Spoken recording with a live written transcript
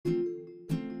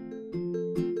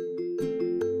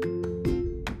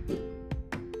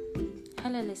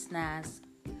listeners.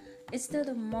 It's still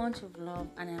the month of love,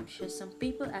 and I'm sure some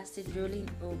people are still drooling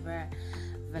over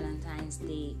Valentine's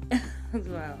Day.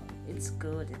 Well, it's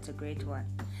good, it's a great one.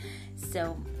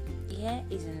 So, here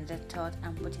is another thought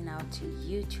I'm putting out to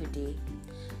you today,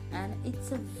 and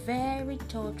it's a very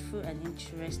thoughtful and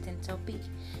interesting topic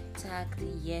tagged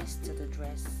Yes to the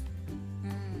Dress.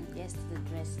 Yes to the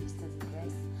dress, yes to the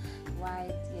dress.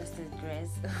 Why yes to the dress?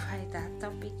 Why that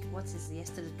topic? What is yes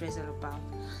to the dress all about?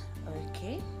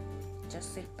 Okay,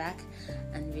 just sit back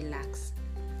and relax.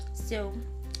 So,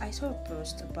 I saw a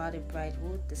post about a bride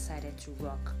who decided to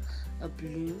rock a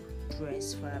blue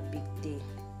dress for a big day.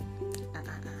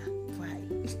 Why?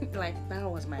 Like, that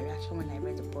was my reaction when I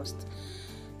read the post.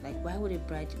 Like, why would a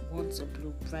bride want a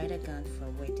blue bridal gown for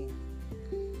a wedding?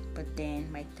 But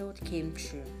then my thought came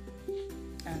true.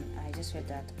 And I just read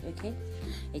that, okay,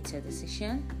 it's a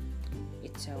decision,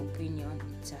 it's her opinion,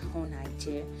 it's her own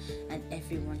idea, and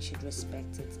everyone should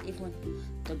respect it. Even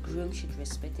the groom should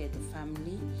respect it, the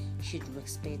family should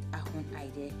respect her own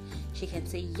idea. She can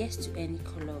say yes to any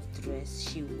color of dress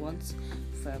she wants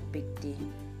for a big day.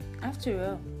 After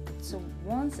all, it's a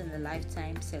once in a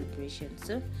lifetime celebration,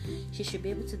 so she should be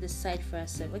able to decide for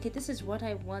herself, okay, this is what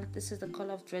I want, this is the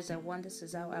color of dress I want, this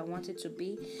is how I want it to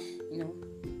be.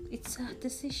 It's a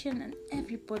decision and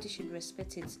everybody should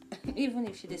respect it. Even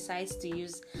if she decides to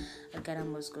use a Ghana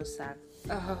Moscow sack,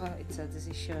 it's a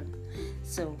decision.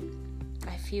 So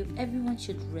I feel everyone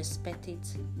should respect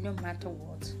it no matter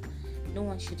what. No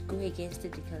one should go against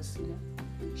it because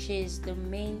she is the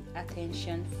main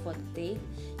attention for the day.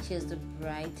 She is the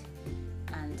bride,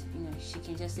 and she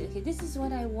can just say, okay, this is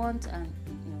what I want, and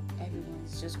everyone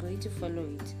is just going to follow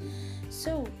it.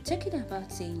 So talking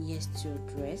about saying yes to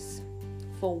a dress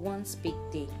for one's big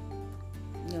day,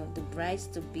 the brides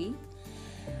to be,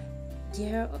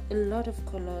 there are a lot of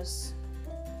colors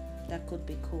that could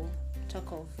be cool.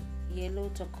 Talk of yellow,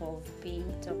 talk of pink,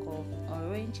 talk of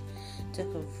orange, talk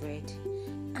of red,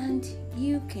 and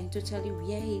you can totally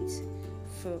wear it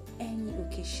for any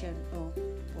occasion or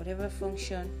whatever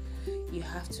function you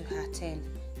have to attend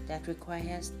that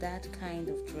requires that kind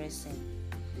of dressing.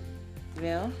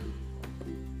 Well,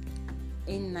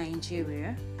 in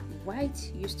Nigeria,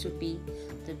 white used to be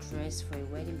the dress for a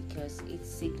wedding because it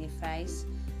signifies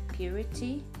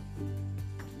purity,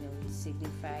 it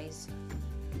signifies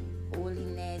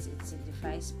holiness, it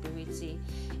signifies purity,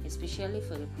 especially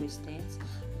for the Christians.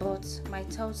 But my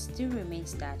thought still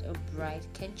remains that a bride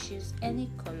can choose any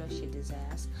color she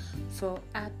desires for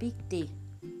a big day.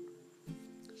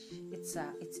 It's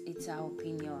our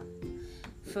opinion.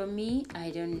 For me, I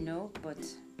don't know, but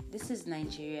this is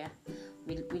Nigeria.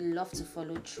 We love to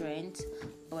follow trends,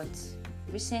 but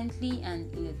recently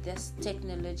and in this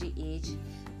technology age,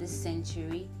 this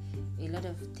century, a lot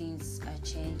of things are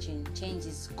changing. Change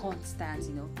is constant.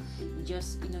 You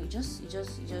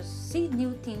just see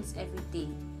new things every day.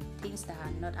 Things that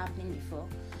are not happening before,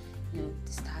 they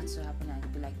start to happen, and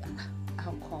you'll be like,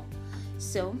 how come?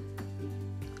 So,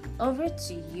 over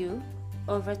to you,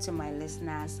 over to my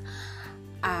listeners.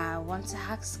 I want to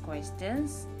ask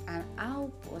questions, and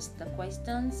I'll post the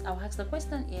questions. I'll ask the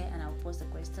question here, and I'll post the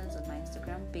questions on my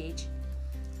Instagram page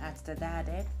at the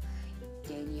Dade.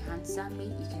 Then you answer me.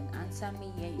 You can answer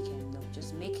me here. You can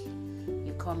just make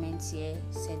your comments here.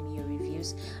 Send me your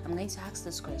reviews. I'm going to ask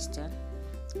this question.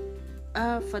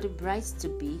 For the brides to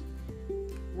be,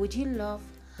 would you love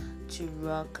to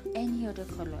rock any other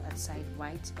color outside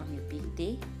white on your big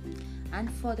day? And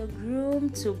for the groom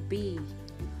to be,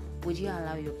 would you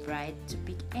allow your bride to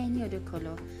pick any other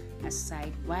color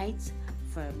aside white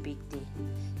for a big day?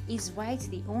 Is white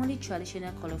the only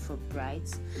traditional color for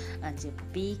brides and a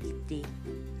big day?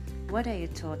 What are your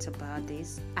thoughts about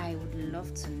this? I would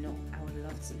love to know. I would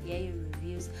love to hear your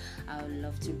reviews. I would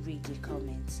love to read your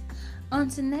comments.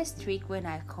 Until next week when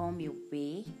I come your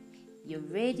way, your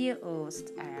radio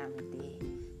host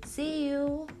Aramide. See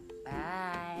you. Bye.